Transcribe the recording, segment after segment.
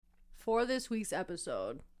for this week's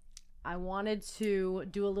episode, I wanted to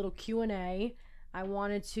do a little Q&A. I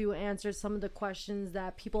wanted to answer some of the questions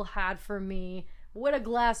that people had for me with a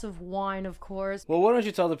glass of wine, of course. Well, why don't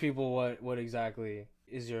you tell the people what exactly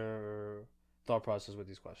is your thought process with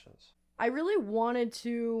these questions? I really wanted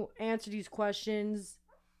to answer these questions,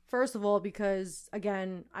 first of all, because,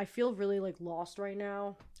 again, I feel really, lost right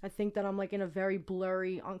now. I think that I'm, in a very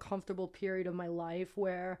blurry, uncomfortable period of my life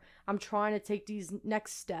where I'm trying to take these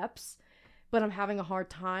next steps, but I'm having a hard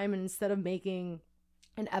time. And instead of making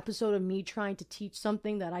an episode of me trying to teach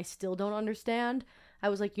something that I still don't understand, I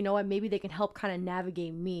was like, you know what, maybe they can help kind of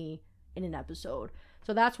navigate me in an episode.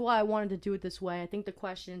 So that's why I wanted to do it this way. I think the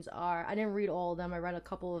questions are, I didn't read all of them. I read a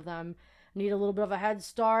couple of them. I need a little bit of a head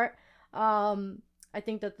start. I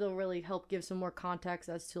think that they'll really help give some more context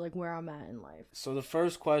as to where I'm at in life. So the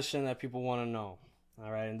first question that people want to know, all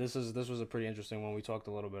right, and this was a pretty interesting one. We talked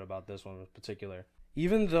a little bit about this one in particular.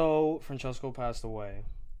 Even though Francesco passed away,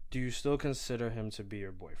 do you still consider him to be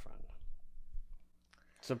your boyfriend?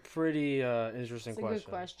 It's a pretty interesting question. It's a good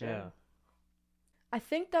question. Yeah. I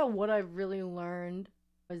think that what I've really learned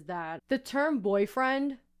is that the term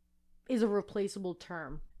boyfriend is a replaceable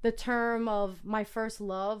term. The term of my first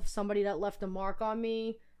love, somebody that left a mark on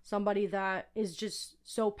me, somebody that is just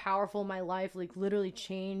so powerful in my life, literally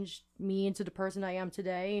changed me into the person I am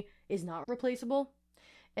today, is not replaceable.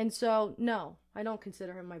 And so, no, I don't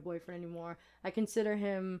consider him my boyfriend anymore. I consider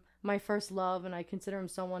him my first love, and I consider him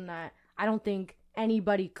someone that I don't think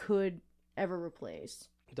anybody could ever replace.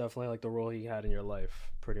 Definitely the role he had in your life,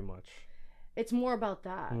 pretty much. It's more about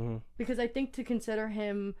that. Mm-hmm. Because I think to consider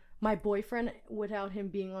him my boyfriend without him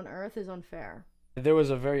being on Earth is unfair. There was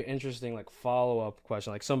a very interesting follow-up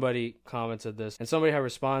question. Somebody commented this, and somebody had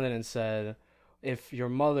responded and said, if your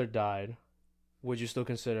mother died, would you still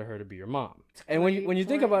consider her to be your mom? And when you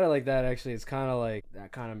think about it like that, actually, it's kind of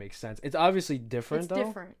that kind of makes sense. It's obviously different, though. It's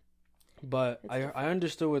different. But I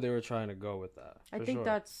understood where they were trying to go with that. I think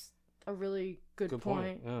that's a really good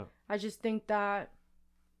point. Yeah. I just think that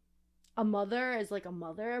a mother is a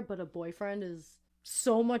mother, but a boyfriend is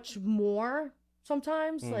so much more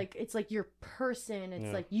sometimes. It's your person.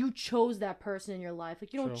 It's you chose that person in your life.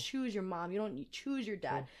 You don't choose your mom. You don't choose your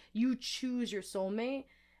dad. You choose your soulmate.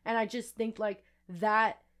 And I just think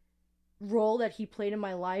that role that he played in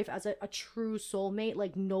my life as a true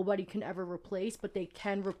soulmate, nobody can ever replace, but they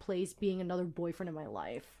can replace being another boyfriend in my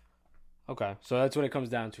life. Okay, so that's what it comes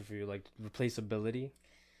down to for you, replaceability?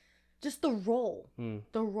 Just the role.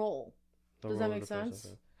 The role. Does that make sense?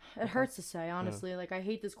 It hurts to say, honestly. Yeah. I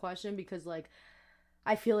hate this question because,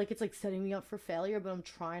 I feel it's, setting me up for failure, but I'm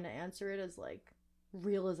trying to answer it as,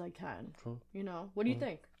 real as I can. True. You know? What do you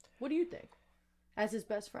think? What do you think? As his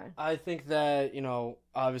best friend. I think that,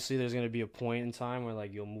 obviously there's going to be a point in time where,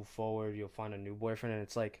 you'll move forward, you'll find a new boyfriend, and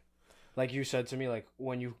it's like you said to me,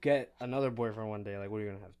 when you get another boyfriend one day, what are you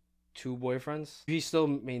going to have? 2 boyfriends? He still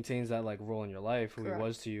maintains that, role in your life, who Correct. He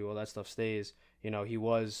was to you, all that stuff stays. He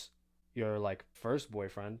was your, first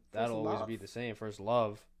boyfriend. That'll always be the same. First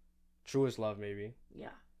love. Truest love, maybe. Yeah.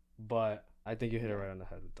 But I think you hit it right on the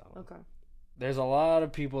head with that one. Okay. There's a lot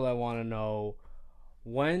of people that want to know,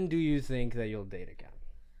 when do you think that you'll date again?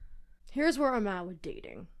 Here's where I'm at with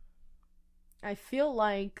dating. I feel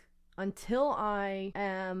until I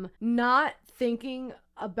am not thinking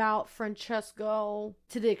about Francesco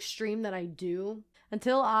to the extreme that I do,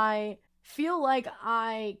 until I feel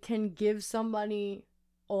I can give somebody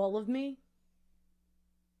all of me,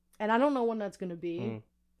 and I don't know when that's going to be.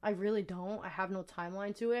 I really don't. I have no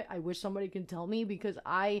timeline to it. I wish somebody could tell me, because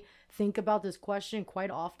I think about this question quite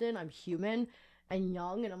often. I'm human and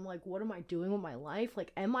young, and I'm what am I doing with my life?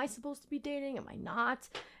 Am I supposed to be dating? Am I not?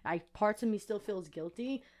 Parts of me still feels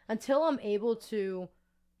guilty. Until I'm able to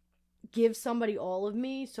give somebody all of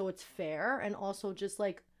me so it's fair, and also just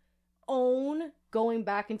own going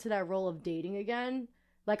back into that role of dating again.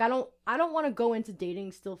 I don't want to go into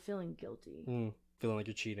dating still feeling guilty. Feeling like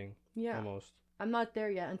you're cheating. Yeah. Almost. I'm not there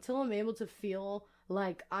yet. Until I'm able to feel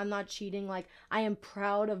I'm not cheating, I am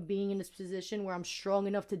proud of being in this position where I'm strong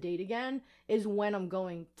enough to date again, is when I'm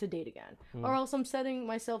going to date again. Or else I'm setting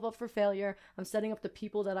myself up for failure. I'm setting up the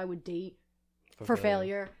people that I would date for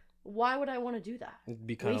failure. Why would I want to do that? It'd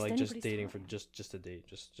be kind of just dating for just to date,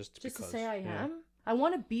 just because. To say I am. I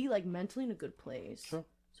want to be mentally in a good place. Sure.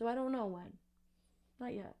 So I don't know when.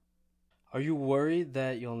 Not yet. Are you worried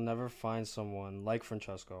that you'll never find someone like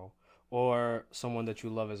Francesco, or someone that you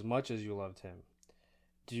love as much as you loved him?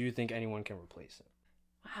 Do you think anyone can replace it?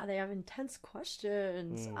 Wow, they have intense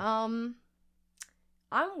questions. I'm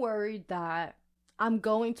worried that I'm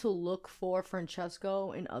going to look for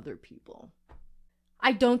Francesco in other people.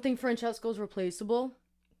 I don't think Francesco's replaceable.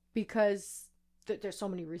 because there's so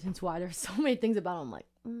many reasons why. There's so many things about him, like,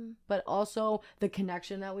 but also the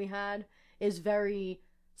connection that we had is very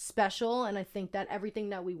special. And I think that everything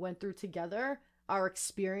that we went through together, our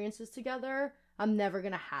experiences together, I'm never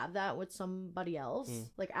gonna have that with somebody else.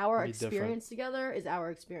 Like, our experience together is our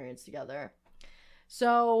experience together.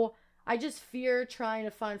 So I just fear trying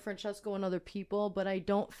to find Francesco and other people, but I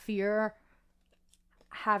don't fear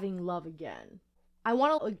having love again. I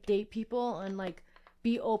want to like date people and like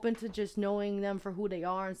be open to just knowing them for who they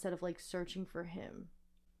are instead of like searching for him.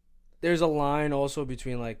 There's a line also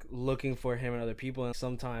between like looking for him and other people, and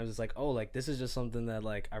sometimes it's like, oh, like this is just something that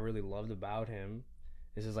like I really loved about him.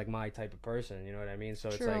 This is like my type of person, you know what I mean? So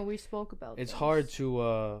True, it's like we spoke about it's this. hard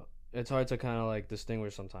to kind of like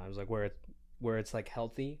distinguish sometimes, like where it's like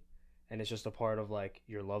healthy and it's just a part of like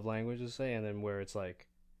your love language to say, and then where it's like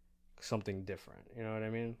something different, you know what I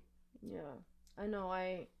mean? Yeah, I know.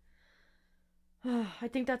 I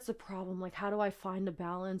think that's the problem. Like, how do I find a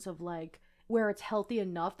balance of like where it's healthy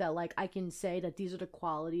enough that like I can say that these are the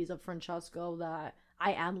qualities of Francesco that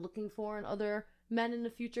I am looking for in other men in the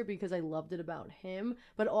future because I loved it about him,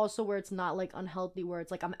 but also where it's not like unhealthy, where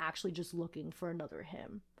it's like I'm actually just looking for another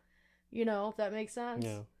him. You know, if that makes sense?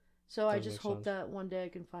 Yeah. So I just hope that one day I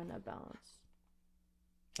can find that balance.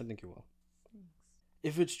 I think you will. Thanks.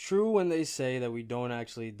 If it's true when they say that we don't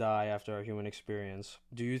actually die after our human experience,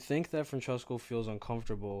 do you think that Francesco feels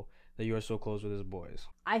uncomfortable that you are so close with his boys?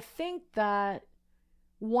 I think that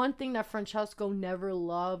one thing that Francesco never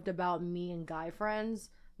loved about me and guy friends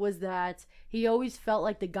was that he always felt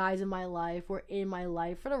like the guys in my life were in my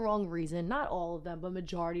life for the wrong reason. Not all of them, but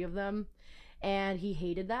majority of them. And he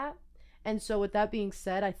hated that. And so with that being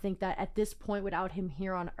said, I think that at this point, without him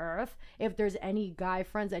here on Earth, if there's any guy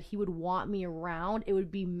friends that he would want me around, it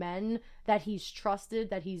would be men that he's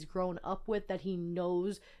trusted, that he's grown up with, that he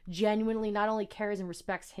knows genuinely not only cares and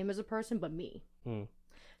respects him as a person, but me.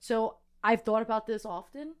 So I've thought about this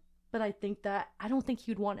often, but I don't think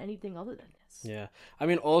he would want anything other than this. Yeah. I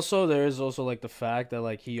mean, also, there is also, like, the fact that,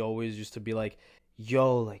 like, he always used to be like,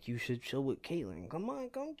 yo, like, you should chill with Caitlyn. Come on,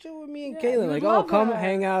 come chill with me and Caitlyn. Like, oh, come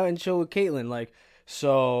hang out and chill with Caitlyn. Like,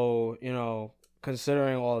 so, you know,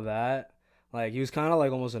 considering all that, like, he was kind of,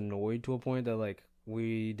 like, almost annoyed to a point that, like,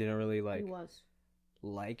 we didn't really, like,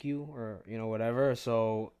 like you or, you know, whatever.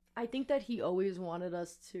 So I think that he always wanted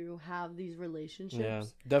us to have these relationships. Yeah,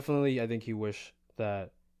 definitely. I think he wished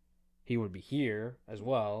that he would be here as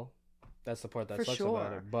well. That's the part that sucks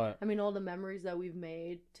about it. But I mean, all the memories that we've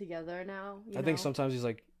made together now. I think sometimes he's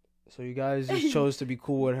like, so you guys just chose to be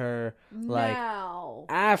cool with her, like now.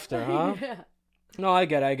 After, huh? Yeah. No, I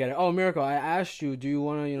get it. Oh, Miracle, I asked you, do you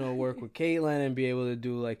want to, you know, work with Caitlyn and be able to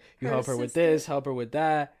do like you help her with this, help her with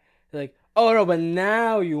that? Like, oh no, but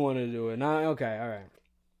now you want to do it. Now, okay, all right.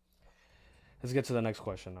 Let's get to the next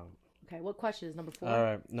question now. Okay, what question is number 4? All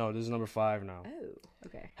right, no, this is number 5 now. Oh,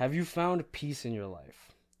 okay. Have you found peace in your life?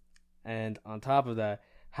 And on top of that,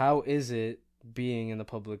 how is it being in the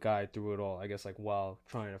public eye through it all? I guess like while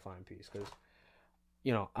trying to find peace, because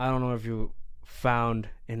you know I don't know if you found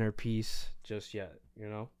inner peace just yet. You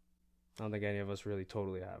know, I don't think any of us really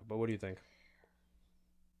totally have. But what do you think?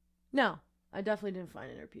 No, I definitely didn't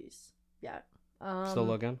find inner peace yet. Still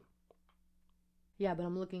looking? Yeah, but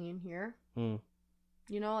I'm looking in here.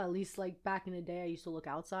 You know, at least like back in the day, I used to look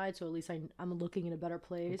outside, so at least I'm looking in a better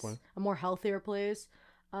place, a more healthier place.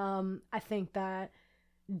 I think that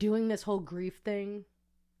doing this whole grief thing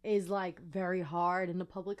is like very hard in the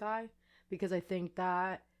public eye because I think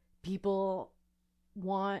that people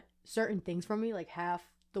want certain things from me. Like half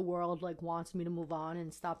the world like wants me to move on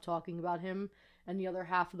and stop talking about him, and the other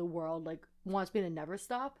half of the world like wants me to never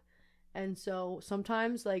stop. And so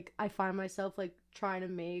sometimes like I find myself like trying to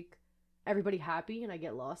make everybody happy and I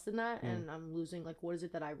get lost in that and I'm losing like what is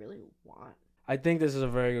it that I really want. I think this is a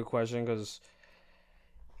very good question because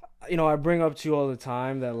you know, I bring up to you all the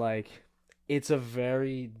time that, like, it's a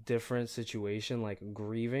very different situation, like,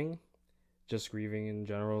 just grieving in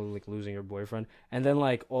general, like, losing your boyfriend. And then,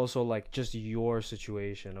 like, also, like, just your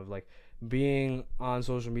situation of, like, being on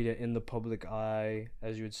social media in the public eye,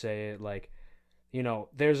 as you would say it, like, you know,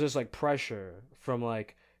 there's this, like, pressure from,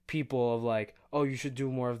 like, people of like, oh, you should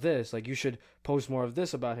do more of this, like you should post more of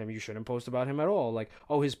this about him, you shouldn't post about him at all, like,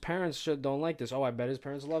 oh, his parents don't like this, oh, I bet his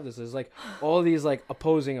parents love this. There's like all these like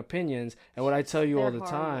opposing opinions, and what I tell you all the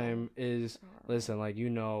time is, listen, like, you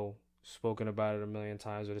know, spoken about it a million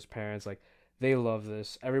times with his parents, like they love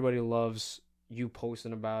this, everybody loves you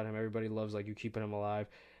posting about him, everybody loves like you keeping him alive.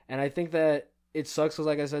 And I think that it sucks because,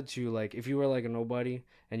 like I said to you, like if you were like a nobody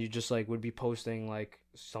and you just like would be posting like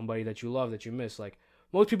somebody that you love that you miss, like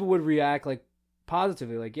most people would react like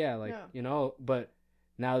positively, like yeah, like you know, but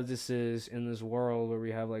now this is in this world where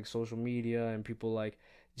we have like social media and people like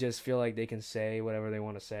just feel like they can say whatever they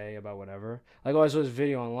want to say about whatever. Like, oh, I saw this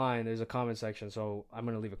video online. There's a comment section, so I'm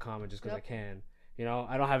gonna leave a comment just because I can. You know,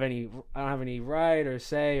 I don't have any right or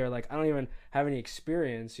say, or like I don't even have any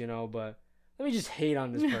experience. You know, but let me just hate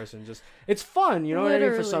on this person. Just it's fun, you know what I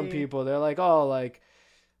mean? For some people, they're like, oh, like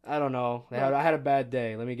I don't know, I had a bad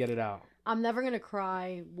day. Let me get it out. I'm never gonna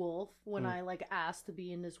cry wolf when I like asked to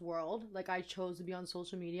be in this world. Like I chose to be on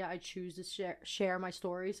social media. I choose to share my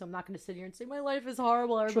story. So I'm not gonna sit here and say my life is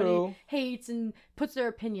horrible. Everybody hates and puts their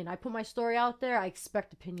opinion. I put my story out there. I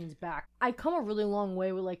expect opinions back. I come a really long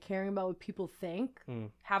way with like caring about what people think.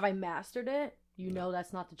 Have I mastered it? You know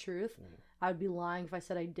that's not the truth. I would be lying if I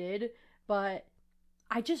said I did. But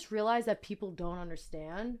I just realized that people don't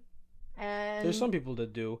understand. And there's some people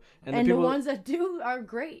that do, and the ones that do are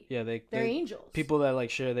great. Yeah, they're angels. People that like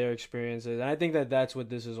share their experiences, and I think that that's what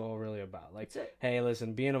this is all really about. Like, hey,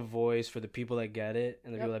 listen, being a voice for the people that get it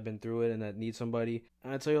and the people that have been through it and that need somebody.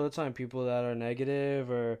 And I tell you all the time, people that are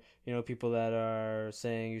negative or people that are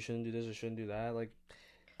saying you shouldn't do this or shouldn't do that, like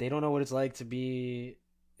they don't know what it's like to be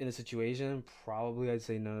in a situation. Probably, I'd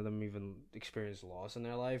say none of them even experience loss in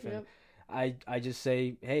their life, and I just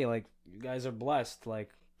say, hey, like you guys are blessed, like.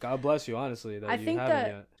 God bless you, honestly. That I think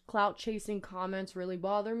that clout chasing comments really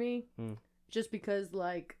bother me. Just because,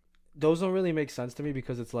 like... Those don't really make sense to me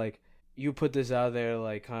because it's like, you put this out there,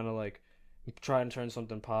 like, kind of like, try and turn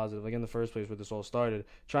something positive. Like, in the first place where this all started.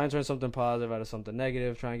 Try and turn something positive out of something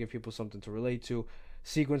negative. Try and give people something to relate to.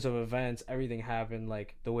 Sequence of events, everything happened,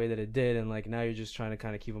 like, the way that it did. And, like, now you're just trying to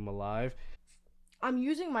kind of keep them alive. I'm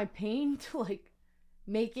using my pain to, like,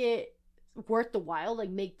 make it... worth the while, like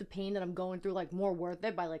make the pain that I'm going through like more worth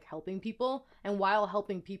it by like helping people, and while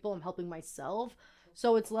helping people I'm helping myself.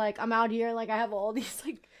 So it's like I'm out here like I have all these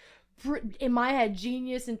like in my head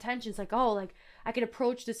genius intentions, like oh like I could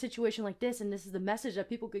approach the situation like this and this is the message that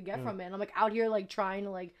people could get from it, and I'm like out here like trying to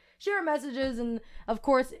like share messages, and of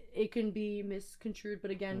course it can be misconstrued,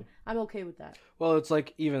 but again I'm okay with that. Well, it's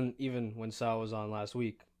like even when Sal was on last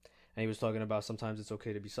week and he was talking about sometimes it's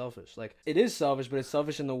okay to be selfish. Like, it is selfish, but it's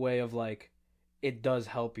selfish in the way of, like, it does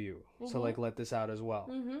help you. So, like, let this out as well.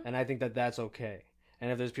 And I think that that's okay.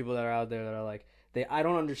 And if there's people that are out there that are like, I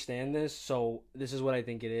don't understand this, so this is what I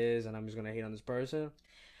think it is, and I'm just going to hate on this person.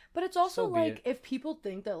 But it's also, like, if people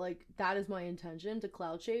think that, like, that is my intention to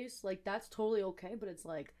clout chase, like, that's totally okay. But it's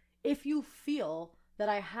like, if you feel that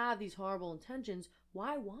I have these horrible intentions,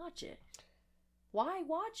 why watch it? Why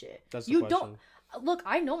watch it? That's the question. Don't... Look,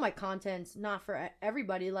 I know my content's not for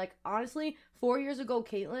everybody. Like, honestly, 4 years ago,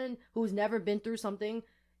 Caitlin, who's never been through something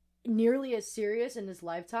nearly as serious in this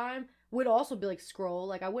lifetime, would also be like, scroll.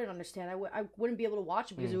 Like, I wouldn't understand. I wouldn't be able to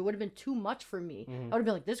watch it because it would have been too much for me. I would have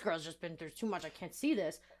been like, this girl's just been through too much. I can't see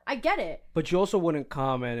this. I get it. But you also wouldn't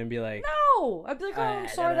comment and be like... No! I'd be like, oh, I'm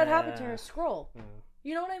sorry that happened to her. Scroll.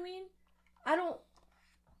 You know what I mean? I don't...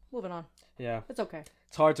 Moving on. Yeah. It's okay.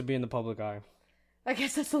 It's hard to be in the public eye. I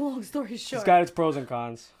guess that's a long story short. It's got its pros and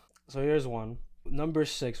cons. So here's one. Number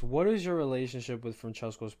 6. What is your relationship with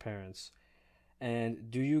Francesco's parents?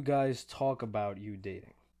 And do you guys talk about you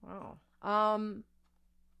dating? Wow.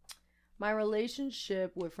 My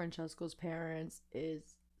relationship with Francesco's parents is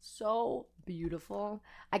so beautiful.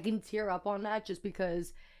 I can tear up on that just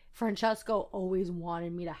because Francesco always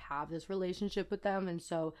wanted me to have this relationship with them. And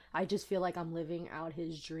so I just feel like I'm living out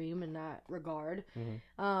his dream in that regard.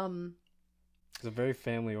 He's a very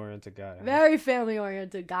family-oriented guy. Very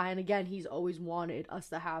family-oriented guy. And again, he's always wanted us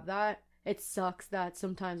to have that. It sucks that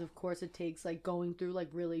sometimes, of course, it takes, like, going through, like,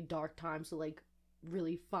 really dark times to, like,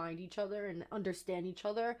 really find each other and understand each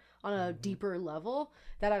other on a deeper level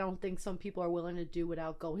that I don't think some people are willing to do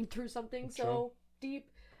without going through something so deep.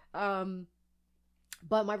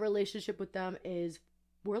 But my relationship with them is,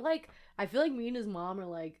 we're, like, I feel like me and his mom are,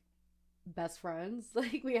 like, best friends.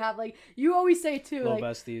 Like, we have, like, you always say too, little like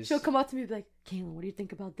besties. She'll come up to me and be like, Caitlin, what do you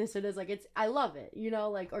think about this or this? Like, it's, I love it, you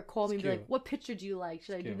know, like, or call me and be like, what picture do you like?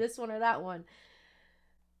 Should I do this one or that one?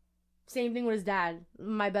 Same thing with his dad,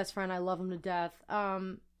 my best friend. I love him to death.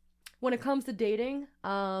 When it comes to dating,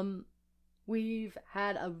 we've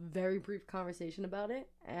had a very brief conversation about it,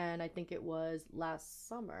 and I think it was last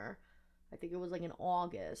summer. I think it was like in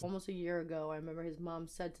August, almost a year ago. I remember his mom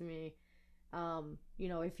said to me, you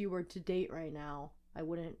know, if you were to date right now, I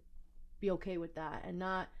wouldn't be okay with that. And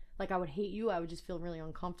not like I would hate you, I would just feel really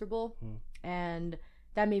uncomfortable. And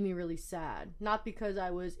that made me really sad. Not because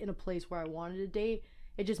I was in a place where I wanted to date.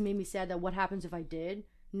 It just made me sad that what happens if I did,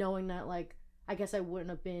 knowing that, like, I guess I wouldn't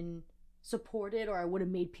have been supported, or I would have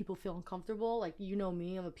made people feel uncomfortable. Like, you know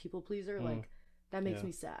me, I'm a people pleaser. Like, that makes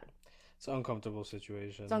me sad. It's an uncomfortable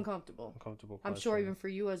situation. It's uncomfortable. Uncomfortable question. I'm sure even for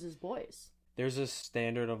you as his boys. There's a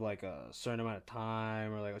standard of like a certain amount of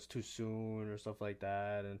time, or like it's too soon or stuff like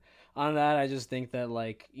that. And on that, I just think that,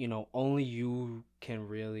 like, you know, only you can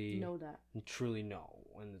really Know that. truly know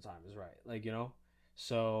when the time is right. Like, you know?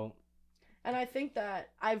 So, And I think that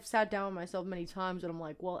I've sat down with myself many times and I'm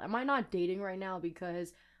like, well, am I not dating right now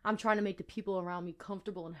because I'm trying to make the people around me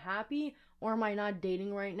comfortable and happy? Or am I not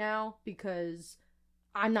dating right now because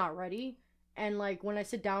I'm not ready? And like when I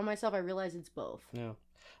sit down with myself, I realize it's both. yeah.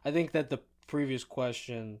 I think that the previous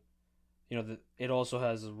question, you know, it also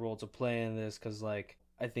has a role to play in this, because, like,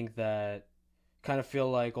 I think that kind of feel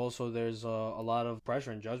like also there's a lot of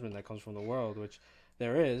pressure and judgment that comes from the world, which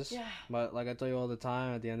there is. Yeah. But like I tell you all the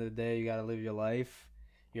time, at the end of the day, you got to live your life.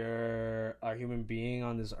 You're a human being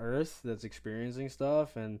on this earth that's experiencing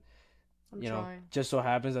stuff, and I'm you know, trying. just so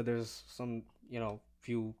happens that there's some, you know,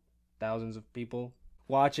 few thousands of people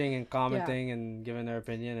watching and commenting and giving their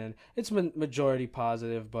opinion, and it's majority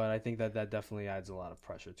positive, but I think that definitely adds a lot of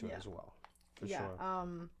pressure to it as well, for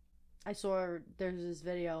sure. I saw there's this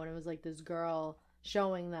video and it was like this girl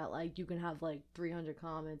showing that like you can have like 300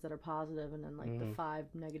 comments that are positive and then like the 5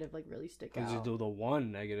 negative like really stick out. Because the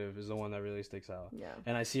one negative is the one that really sticks out. Yeah.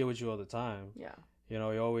 And I see it with you all the time. Yeah. You know,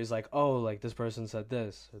 you're always like, oh, like this person said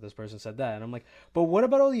this, or this person said that, and I'm like, but what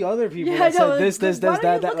about all the other people that said this,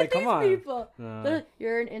 that? Like, come on. People?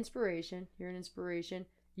 You're an inspiration.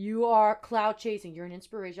 You are cloud chasing. You're an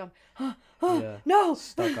inspiration. Yeah. No.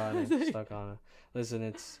 Stuck on it.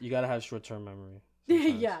 Listen, you gotta have short-term memory.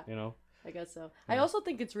 Yeah. You know. I guess so. Yeah. I also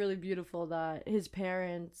think it's really beautiful that his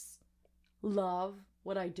parents love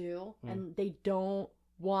what I do, and they don't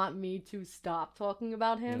want me to stop talking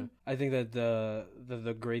about him. Yeah. I think that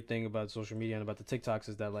the great thing about social media and about the TikToks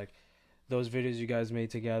is that, like, those videos you guys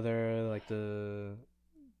made together, like the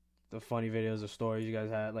funny videos, the stories you guys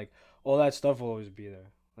had, like, all that stuff will always be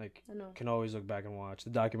there. Like, I know. can always look back and watch. The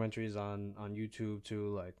documentaries on YouTube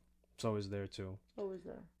too, like, it's always there too. Always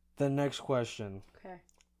there. The next question. Okay.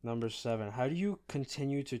 Number 7. How do you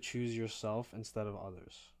continue to choose yourself instead of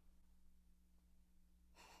others?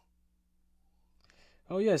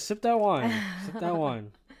 Oh yeah, sip that wine. Sip that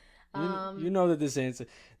wine. You know that this ain't.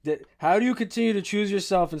 How do you continue to choose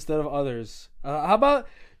yourself instead of others? How about,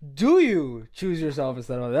 do you choose yourself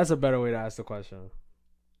instead of others? That's a better way to ask the question.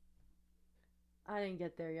 I didn't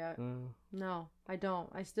get there yet. No, I don't.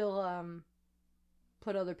 I still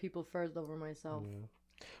put other people first over myself. Yeah.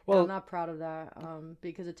 Well, I'm not proud of that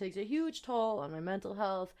because it takes a huge toll on my mental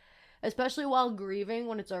health, especially while grieving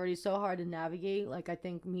when it's already so hard to navigate. Like, I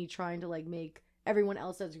think me trying to like make everyone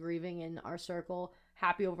else that's grieving in our circle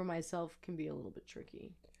happy over myself can be a little bit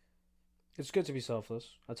tricky. It's good to be selfless.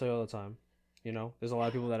 I tell you all the time. You know, there's a lot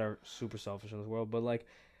of people that are super selfish in this world, but like,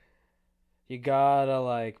 you gotta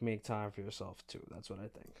like make time for yourself too. That's what I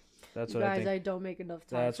think. That's what I think. Guys, I don't make enough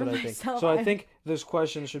time That's for what I think. myself. So I think this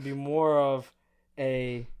question should be more of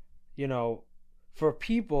a, you know, for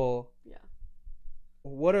people. Yeah.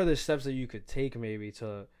 What are the steps that you could take maybe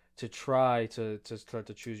to try to start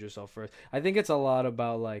to choose yourself first? I think it's a lot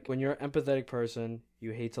about, like, when you're an empathetic person,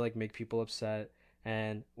 you hate to like make people upset.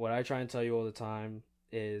 And what I try and tell you all the time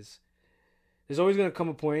is there's always going to come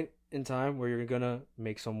a point in time where you're going to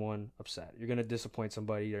make someone upset. You're going to disappoint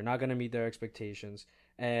somebody. You're not going to meet their expectations.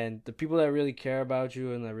 And the people that really care about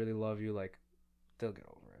you and that really love you, like, they'll get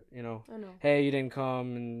over it, you know? I know. Hey, you didn't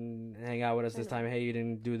come and hang out with us this time. Hey, you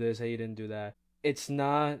didn't do this. Hey, you didn't do that. It's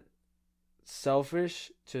not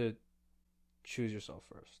selfish to choose yourself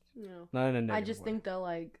first. No. Not in a negative I just way. think that,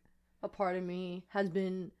 like, a part of me has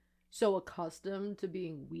been so accustomed to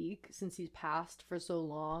being weak since he's passed for so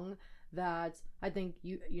long that I think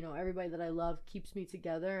you know, everybody that I love keeps me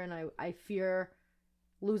together, and I fear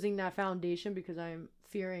losing that foundation because I'm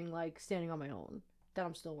fearing like standing on my own, that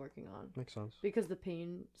I'm still working on. Makes sense. Because the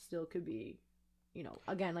pain still could be, you know,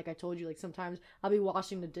 again, like I told you, like sometimes I'll be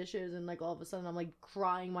washing the dishes and like all of a sudden I'm like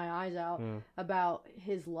crying my eyes out about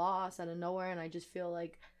his loss out of nowhere, and I just feel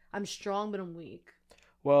like I'm strong but I'm weak.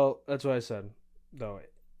 Well, that's what I said, though.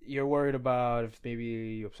 You're worried about if maybe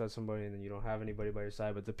you upset somebody and then you don't have anybody by your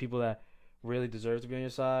side, but the people that really deserve to be on your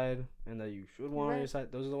side and that you should want on your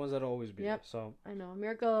side, those are the ones that'll always be there. So I know.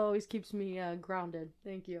 Miracle always keeps me grounded.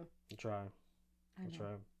 Thank you. I'll try. I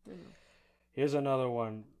know. Here's another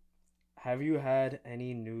one. Have you had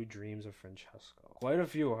any new dreams of Francesco? Quite a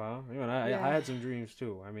few, huh? You know, I had some dreams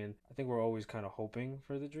too. I mean, I think we're always kind of hoping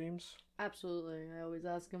for the dreams. Absolutely. I always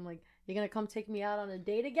ask him, like, you gonna come take me out on a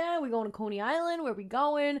date again? We going to Coney Island? Where we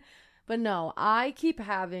going? But no, I keep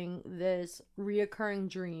having this reoccurring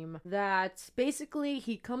dream that basically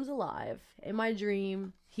he comes alive. In my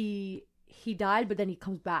dream, he died, but then he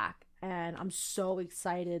comes back. and I'm so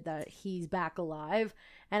excited that he's back alive.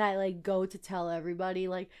 And I like go to tell everybody,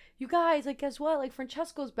 like, you guys, like, guess what? Like,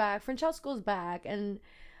 Francesco's back. And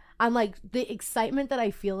I'm like, the excitement that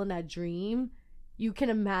I feel in that dream, you can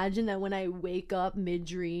imagine that when I wake up mid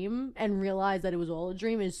dream and realize that it was all a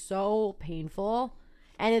dream is so painful.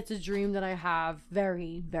 And it's a dream that I have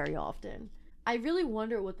very, very often. I really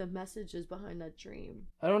wonder what the message is behind that dream.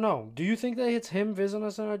 I don't know. Do you think that it's him visiting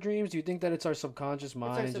us in our dreams? Do you think that it's our subconscious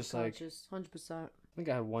mind? It's our Just like, subconscious, 100%. I think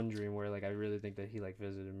I had one dream where like I really think that he like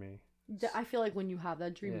visited me. I feel like when you have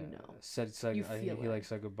that dream, Yeah, you know. said You he feel it. like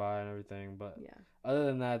said goodbye and everything. But Yeah. other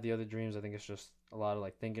than that, the other dreams, I think it's just a lot of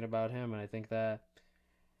like thinking about him, and I think that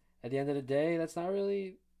at the end of the day, that's not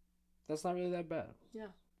really that bad. Yeah.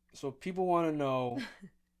 So people want to know.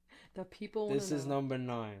 The people wanna This is know. number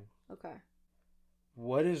 9. Okay.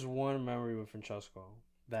 What is one memory with Francesco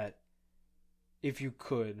that, if you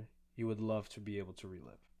could, you would love to be able to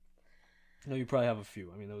relive? No, you probably have a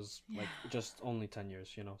few. I mean, it was like just only 10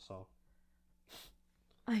 years, you know, so.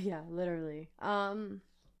 Yeah, literally.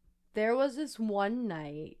 There was this one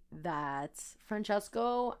night that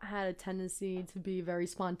Francesco had a tendency to be very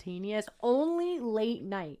spontaneous, only late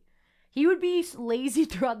night. He would be lazy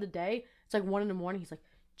throughout the day. It's like 1 a.m. He's like,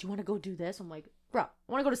 do you want to go do this? I'm like, bro, I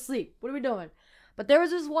want to go to sleep. What are we doing? But there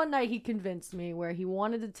was this one night he convinced me where he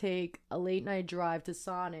wanted to take a late night drive to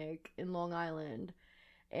Sonic in Long Island.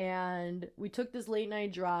 And we took this late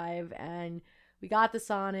night drive and we got to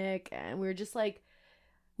Sonic and we were just like,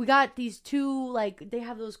 we got these two, like, they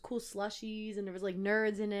have those cool slushies and there was like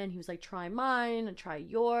nerds in it. And he was like, try mine and try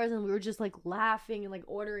yours. And we were just like laughing and like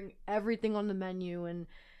ordering everything on the menu. And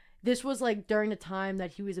this was like during the time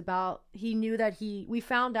that he knew that we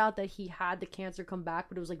found out that he had the cancer come back,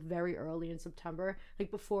 but it was like very early in September,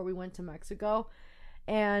 like before we went to Mexico.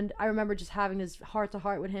 And I remember just having this heart to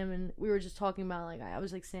heart with him, and we were just talking about, like, I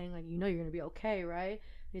was like saying, like, you know, you're gonna be okay, right? And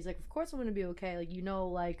he's like, of course I'm gonna be okay. Like, you know,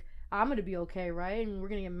 like, I'm gonna be okay, right? And we're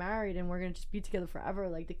gonna get married and we're gonna just be together forever.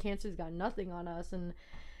 Like, the cancer's got nothing on us. And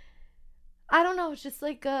I don't know, it's just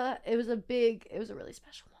like it was a really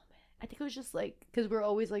special moment. I think it was just like, because we're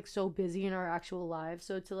always like so busy in our actual lives,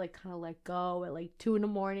 so to like kind of let go at like 2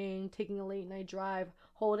 a.m, taking a late night drive,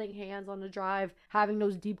 holding hands on the drive, having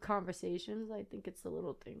those deep conversations, I think it's the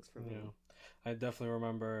little things for me. I definitely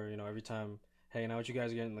remember, you know, every time hanging out with you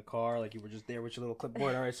guys, getting in the car, like you were just there with your little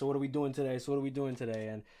clipboard. All right, so what are we doing today?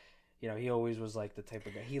 And you know, he always was like the type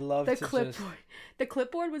of guy. He loved the to clipboard. just... The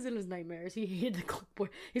clipboard was in his nightmares. He hated the clipboard.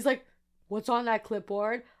 He's like, what's on that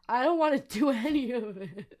clipboard? I don't want to do any of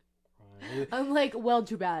it. I'm like, well,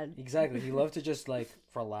 too bad. Exactly. He loved to just like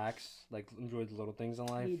relax, like enjoy the little things in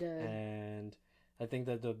life. He did. And I think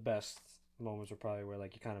that the best moments were probably where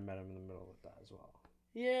like you kind of met him in the middle of that as well.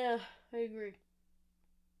 Yeah, I agree.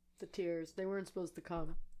 The tears, they weren't supposed to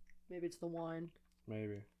come. Maybe it's the wine.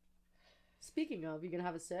 Maybe. Speaking of, you gonna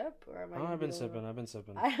have a sip, or am I? I've been sipping.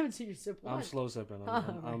 I haven't seen you sip one. I'm slow sipping.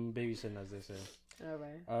 I'm babysitting, as they say. All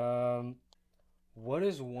right. What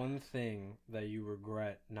is one thing that you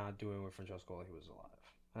regret not doing with Francesco while he was alive?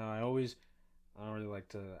 I don't really like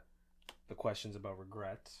the questions about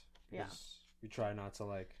regret. Yeah. We try not to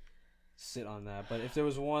like sit on that. But if there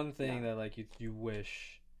was one thing that like you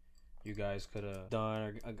wish you guys could have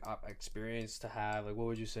done or experienced to have, like what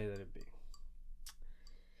would you say that it'd be?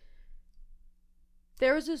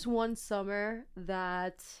 There was this one summer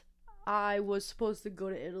that I was supposed to go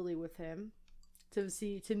to Italy with him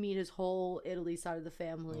to meet his whole Italy side of the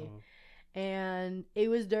family. And it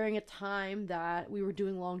was during a time that we were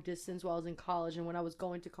doing long distance while I was in college, and when I was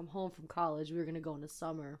going to come home from college, we were going to go in the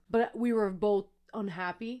summer. But we were both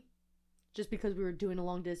unhappy just because we were doing a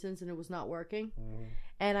long distance and it was not working.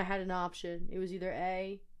 And I had an option. It was either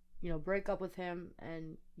A, you know, break up with him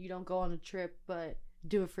and you don't go on a trip, but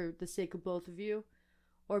do it for the sake of both of you.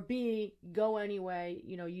 Or B, go anyway.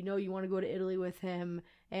 You know you want to go to Italy with him,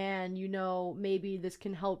 and you know maybe this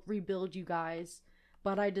can help rebuild you guys.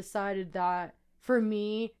 But I decided that for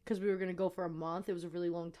me, because we were going to go for a month, it was a really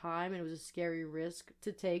long time, and it was a scary risk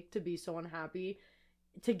to take to be so unhappy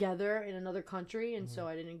together in another country, and so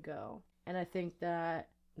I didn't go. And I think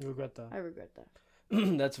that... You regret that? I regret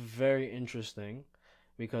that. That's very interesting,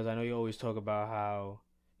 because I know you always talk about how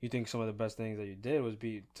you think some of the best things that you did was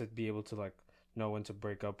to be able to like know when to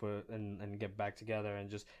break up with and get back together and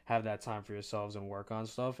just have that time for yourselves and work on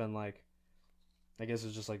stuff. And like, I guess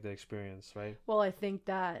it's just like the experience, right? Well, I think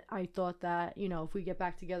that I thought that, you know, if we get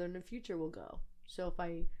back together in the future, we'll go. So if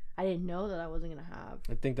I didn't know that I wasn't going to have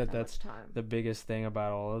I think that's much time. the biggest thing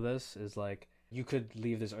about all of this is like, you could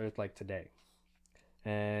leave this earth like today,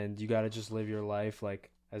 and you got to just live your life like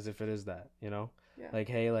as if it is that, you know? Yeah. Like,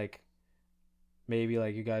 hey, like, maybe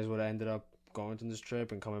like you guys would have ended up going to this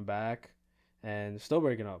trip and coming back and still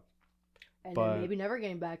breaking up. And But- then maybe never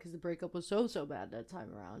getting back because the breakup was so bad that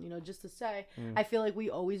time around. You know, just to say, Mm. I feel like we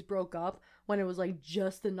always broke up when it was like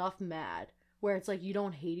just enough mad, where it's like you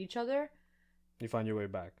don't hate each other. You find your way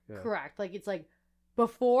back. Yeah. Correct. Like it's like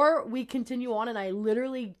before we continue on and I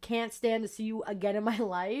literally can't stand to see you again in my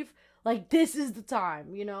life. Like this is the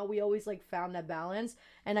time, you know. We always like found that balance,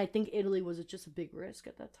 and I think Italy was just a big risk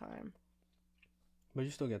at that time. But you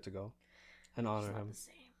still get to go and honor It's not him. the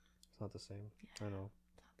same. It's not the same. I know.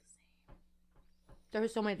 It's not the same. There were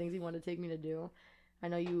so many things he wanted to take me to do. I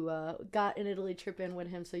know you got an Italy trip in with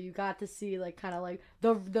him, so you got to see like kind of like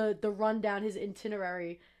the rundown, his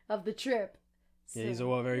itinerary of the trip. Yeah, he So-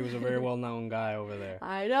 was a very well known guy over there.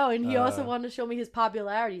 I know, and he also Uh, wanted to show me his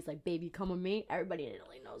popularity. He's like, "Baby, come with me. Everybody in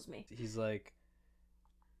Italy knows me." He's like,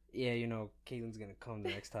 yeah, you know, Caitlin's gonna come the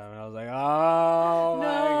next time, and I was like, oh my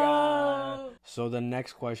god. So the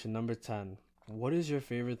next question, number 10, what is your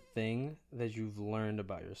favorite thing that you've learned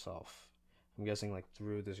about yourself? I'm guessing like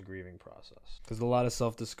through this grieving process, because a lot of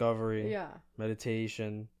self-discovery, Yeah.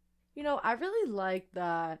 meditation. You know, I really like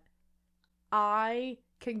that I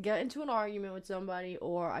can get into an argument with somebody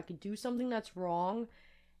or I could do something that's wrong.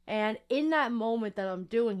 And in that moment that I'm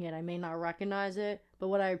doing it, I may not recognize it. But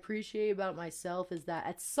what I appreciate about myself is that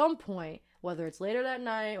at some point, whether it's later that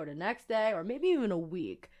night or the next day or maybe even a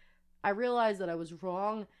week, I realize that I was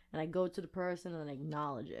wrong and I go to the person and I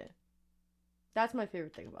acknowledge it. That's my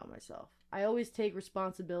favorite thing about myself. I always take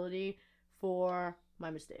responsibility for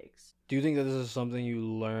my mistakes. Do you think that this is something you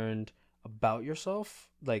learned about yourself,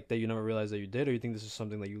 like that you never realized that you did, or you think this is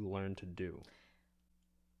something that you learned to do?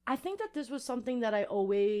 I think that this was something that I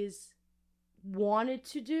always wanted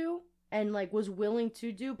to do and like was willing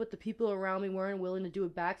to do, but the people around me weren't willing to do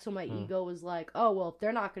it back. So my ego was like, oh, well, if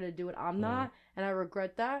they're not going to do it, I'm not. And I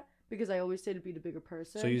regret that because I always say to be the bigger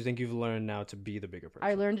person. So you think you've learned now to be the bigger person?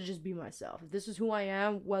 I learned to just be myself. If this is who I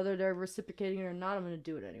am, whether they're reciprocating it or not, I'm going to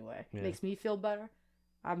do it anyway. Yeah. It makes me feel better.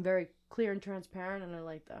 I'm very clear and transparent, and I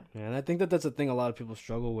like that. Yeah, and I think that that's a thing a lot of people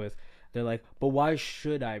struggle with. They're like, but why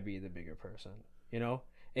should I be the bigger person? You know,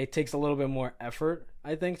 it takes a little bit more effort,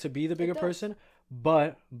 I think, to be the bigger does. person.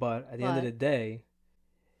 But at the end of the day,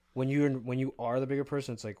 when you are the bigger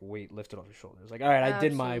person, it's like weight lifted off your shoulders. Like, all right, I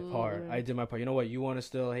did my part. Absolutely. I did my part. You know what? You want to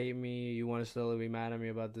still hate me? You want to still be mad at me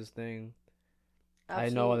about this thing?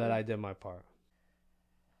 Absolutely. I know that I did my part.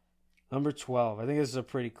 Number 12. I think this is a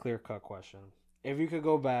pretty clear-cut question. If you could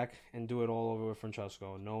go back and do it all over with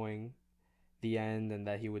Francesco, knowing the end and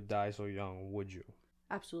that he would die so young, would you?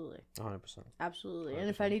 Absolutely. 100%. Absolutely. And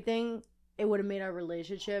if 100%. anything, it would have made our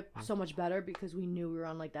relationship so much better because we knew we were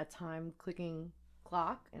on like that time clicking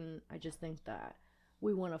clock. And I just think that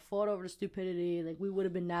we wouldn't have fought over the stupidity. Like we would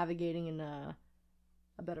have been navigating in a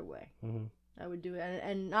better way. Mm-hmm. I would do it.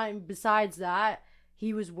 And besides that,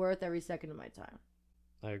 he was worth every second of my time.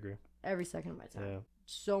 I agree. Every second of my time. Yeah.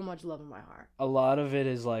 So much love in my heart. A lot of it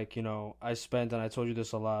is like, you know, I spent, and I told you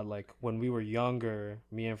this a lot, like when we were younger,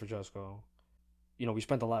 me and Francesco, you know, we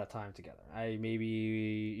spent a lot of time together. I maybe,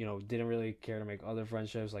 you know, didn't really care to make other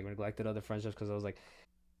friendships, like neglected other friendships because I was like,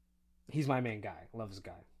 he's my main guy. I love this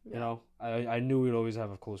guy. Yeah. You know, I knew we'd always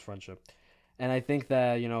have a close friendship. And I think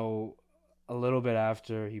that, you know, a little bit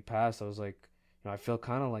after he passed, I was like, you know, I feel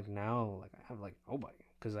kind of like now, like I have like nobody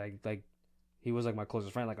because I like, he was like my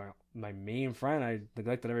closest friend, like my main friend. I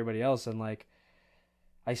neglected everybody else. And like,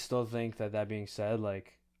 I still think that being said,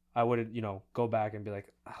 like, I wouldn't, you know, go back and be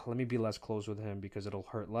like, let me be less close with him because it'll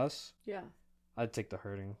hurt less. Yeah. I'd take the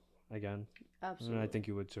hurting again. Absolutely. And I think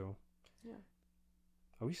you would too. Yeah.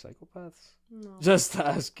 Are we psychopaths? No. Just We're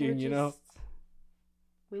asking, you know? just-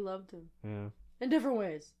 We loved him. Yeah. In different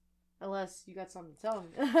ways. Unless you got something to tell me.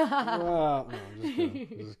 Well, no, I'm just kidding.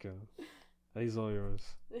 I'm just kidding. He's all yours.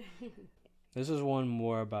 This is one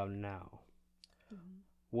more about now. Mhm.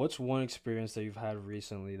 What's one experience that you've had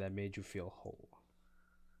recently that made you feel whole?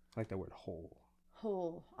 I like that word, whole.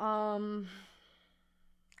 Whole.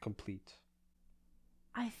 Complete.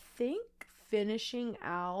 I think finishing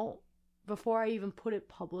out before I even put it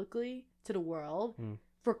publicly to the world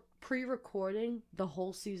for pre-recording the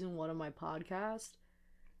whole season 1 of my podcast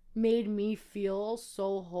made me feel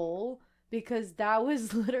so whole because that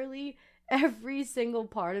was literally every single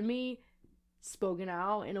part of me spoken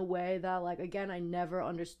out in a way that, like, again, I never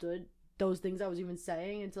understood those things I was even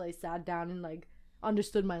saying until I sat down and like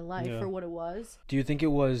understood my life Yeah. for what it was. Do you think it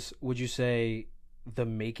was, would you say, the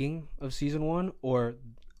making of season 1 or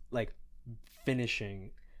like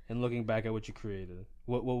finishing and looking back at what you created?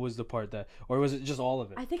 What was the part that, or was it just all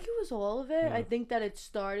of it? I think it was all of it. Yeah. I think that it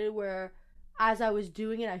started where as I was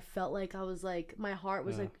doing it, I felt like I was like, my heart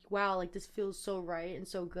was Yeah. like, wow, like this feels so right and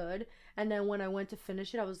so good. And then when I went to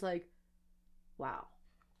finish it, I was like, wow.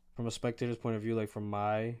 From a spectator's point of view, like from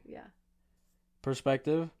my Yeah.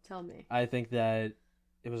 perspective, Tell me. I think that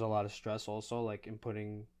it was a lot of stress also, like in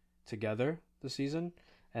putting together the season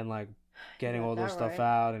and like getting You got all those that stuff right.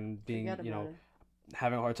 out and being, Forget you about know, it.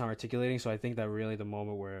 having a hard time articulating. So I think that really the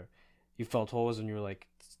moment where you felt holes and you were like,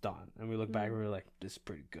 it's done. And we look back and we were like, this is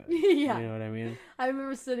pretty good. Yeah. You know what I mean? I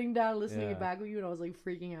remember sitting down listening Yeah. it back with you, and I was like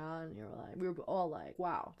freaking out, and you were like, we were all like,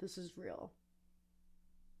 wow, this is real.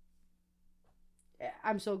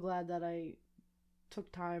 I'm so glad that I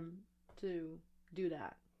took time to do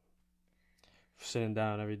that. Sitting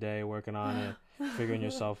down every day, working on it, figuring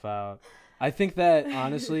yourself out. I think that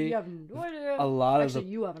honestly, You have no idea. a lot Actually, of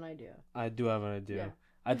you have an idea. I do have an idea. Yeah.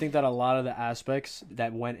 I think that a lot of the aspects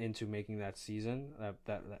that went into making that season,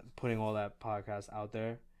 that putting all that podcast out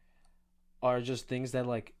there, are just things that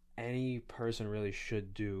like any person really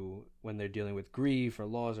should do when they're dealing with grief or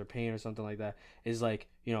loss or pain or something like that. Is like,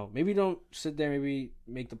 you know, maybe don't sit there, maybe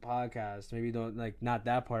make the podcast, maybe don't like not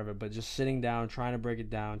that part of it, but just sitting down, trying to break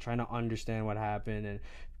it down, trying to understand what happened and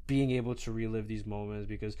being able to relive these moments,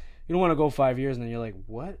 because you don't want to go 5 years and then you're like,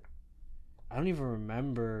 what? I don't even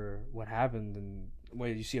remember what happened. And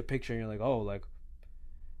wait, you see a picture and you're like, oh, like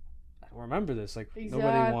I don't remember this. Like Exactly.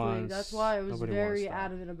 nobody wants. That's why I was nobody very wants that.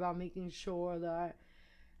 adamant about making sure that.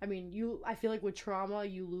 I mean, I feel like with trauma,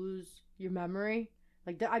 you lose your memory.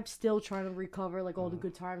 Like I'm still trying to recover like all the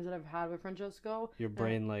good times that I've had with Francesco. Your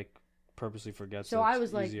brain like purposely forgets. So it. I It's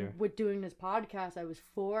was like, easier. with doing this podcast, I was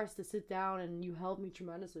forced to sit down, and you helped me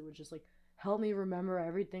tremendously, which just like help me remember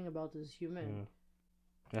everything about this human.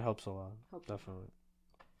 Yeah. It helps a lot. Helps. Definitely.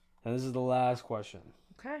 And this is the last question.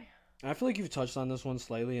 Okay. I feel like you've touched on this one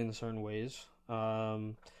slightly in certain ways, but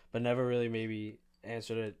never really maybe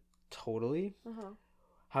answered it totally.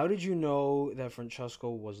 How did you know that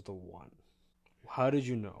Francesco was the one? How did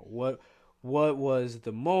you know? What was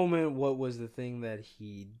the moment? What was the thing that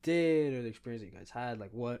he did or the experience that you guys had?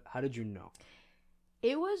 Like what? How did you know?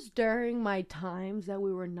 It was during my times that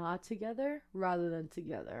we were not together rather than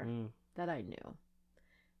together that I knew.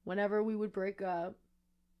 Whenever we would break up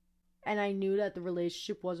and I knew that the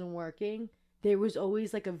relationship wasn't working, there was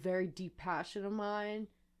always like a very deep passion of mine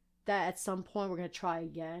that at some point we're going to try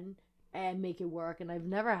again and make it work. And I've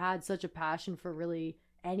never had such a passion for really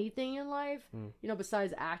anything in life. You know,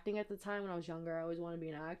 besides acting at the time when I was younger, I always wanted to be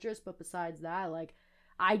an actress. But besides that, like,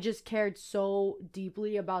 I just cared so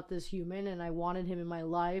deeply about this human and I wanted him in my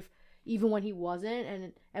life, even when he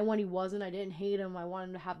wasn't. And when he wasn't, I didn't hate him. I wanted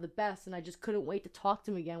him to have the best, and I just couldn't wait to talk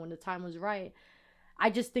to him again when the time was right. I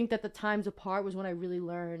just think that the times apart was when I really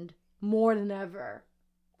learned more than ever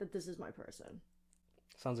that this is my person.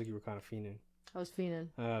 Sounds like you were kind of fiending. I was fiending.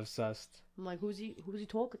 Obsessed. I'm like, who's he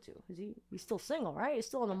talking to? He's still single, right? He's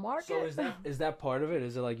still on the market. So is that part of it?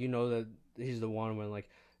 Is it like you know that he's the one when like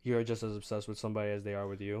you're just as obsessed with somebody as they are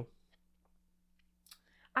with you?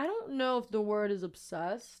 I don't know if the word is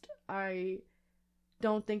obsessed. I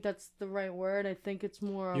don't think that's the right word. I think it's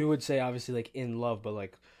more of, You would say obviously like in love, but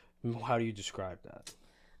like how do you describe that?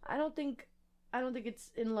 I don't think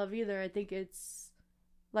it's in love either. I think it's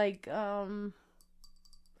like I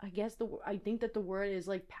think that the word is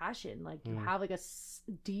like passion. Like you have like a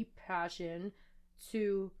deep passion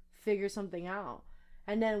to figure something out.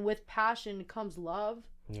 And then with passion comes love.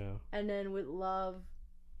 Yeah. And then with love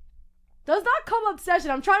does not come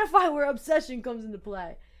obsession. I'm trying to find where obsession comes into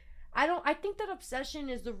play. I think that obsession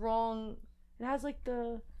is the wrong. It has like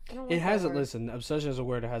the. It has it. Listen, obsession is a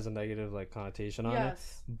word that has a negative like connotation on it.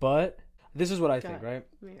 Yes. But this is what I Go think, ahead. right?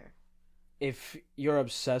 Come here. If you're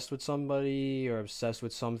obsessed with somebody or obsessed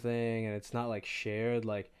with something and it's not like shared,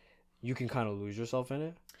 like you can kind of lose yourself in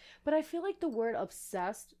it. But I feel like the word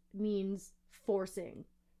obsessed means forcing.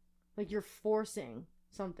 Like you're forcing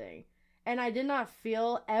something. And I did not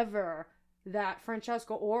feel ever that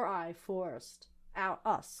Francesco or I forced out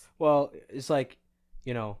us. Well, it's like,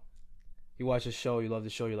 you know, you watch a show, you love the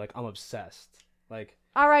show, you're like, I'm obsessed. Like,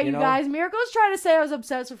 all right, you you know? guys. Miracle's trying to say I was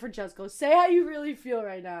obsessed with Francesco. Say how you really feel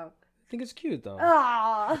right now. I think it's cute though.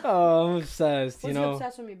 Ah. Oh, I'm obsessed, Was you he know.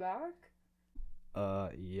 obsessed with me back?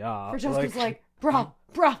 Yeah. Francesco's like, bro,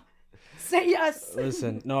 say yes.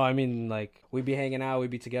 Listen, no, I mean, like, we'd be hanging out, we'd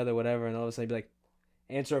be together, whatever, and all of a sudden, be like,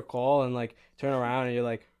 answer a call, and, like, turn around, and you're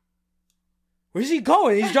like, where's he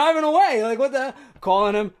going? He's driving away. Like, what the?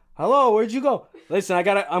 Calling him, hello, where'd you go? Listen,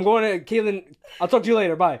 I'm going to Caitlin. I'll talk to you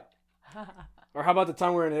later. Bye. Or how about the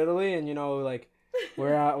time we're in Italy, and, you know, like,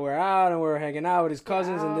 we're out, and we're hanging out with his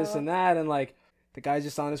cousins, and this and that, and, like, the guy's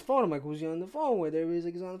just on his phone. I'm like, who's he on the phone with? Everybody's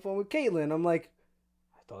like, he's on the phone with Caitlin. I'm like,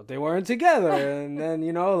 I thought they weren't together. And then,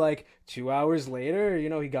 you know, like 2 hours later, you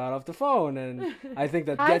know, he got off the phone. And I think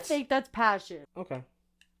that I think that's passion. Okay.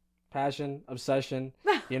 Passion, obsession,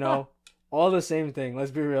 you know, all the same thing.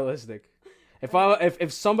 Let's be realistic.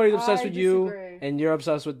 If somebody's obsessed with you disagree. and you're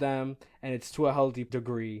obsessed with them and it's to a healthy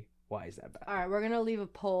degree, why is that bad? All right, we're going to leave a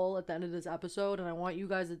poll at the end of this episode, and I want you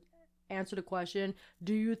guys to answer the question,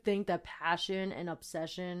 do you think that passion and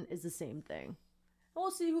obsession is the same thing? And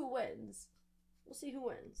we'll see who wins. We'll see who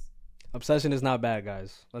wins. Obsession is not bad,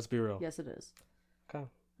 guys. Let's be real. Yes, it is. Okay.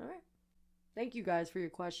 All right. Thank you guys for your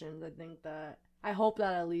questions. I hope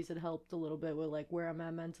that at least it helped a little bit with like where I'm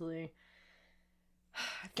at mentally.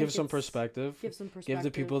 Give some perspective. Give some perspective. Give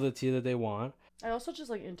the people the tea that they want. I also just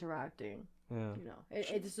like interacting. Yeah. You know,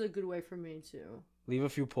 it's a good way for me to leave a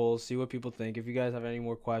few polls, see what people think. If you guys have any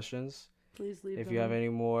more questions, please leave if them. you have any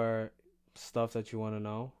more stuff that you want to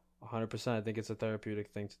know, 100%, I think it's a therapeutic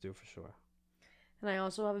thing to do for sure. And I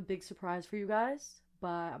also have a big surprise for you guys, but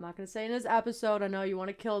I'm not going to say in this episode. I know you want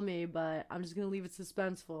to kill me, but I'm just going to leave it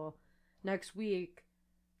suspenseful. Next week,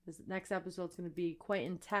 this next episode's going to be quite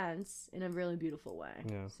intense in a really beautiful way.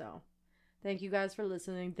 Yeah. So, thank you guys for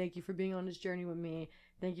listening. Thank you for being on this journey with me.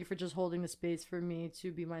 Thank you for just holding the space for me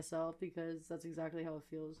to be myself, because that's exactly how it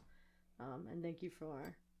feels. And thank you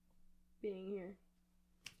for being here.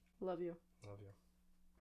 Love you. Love you.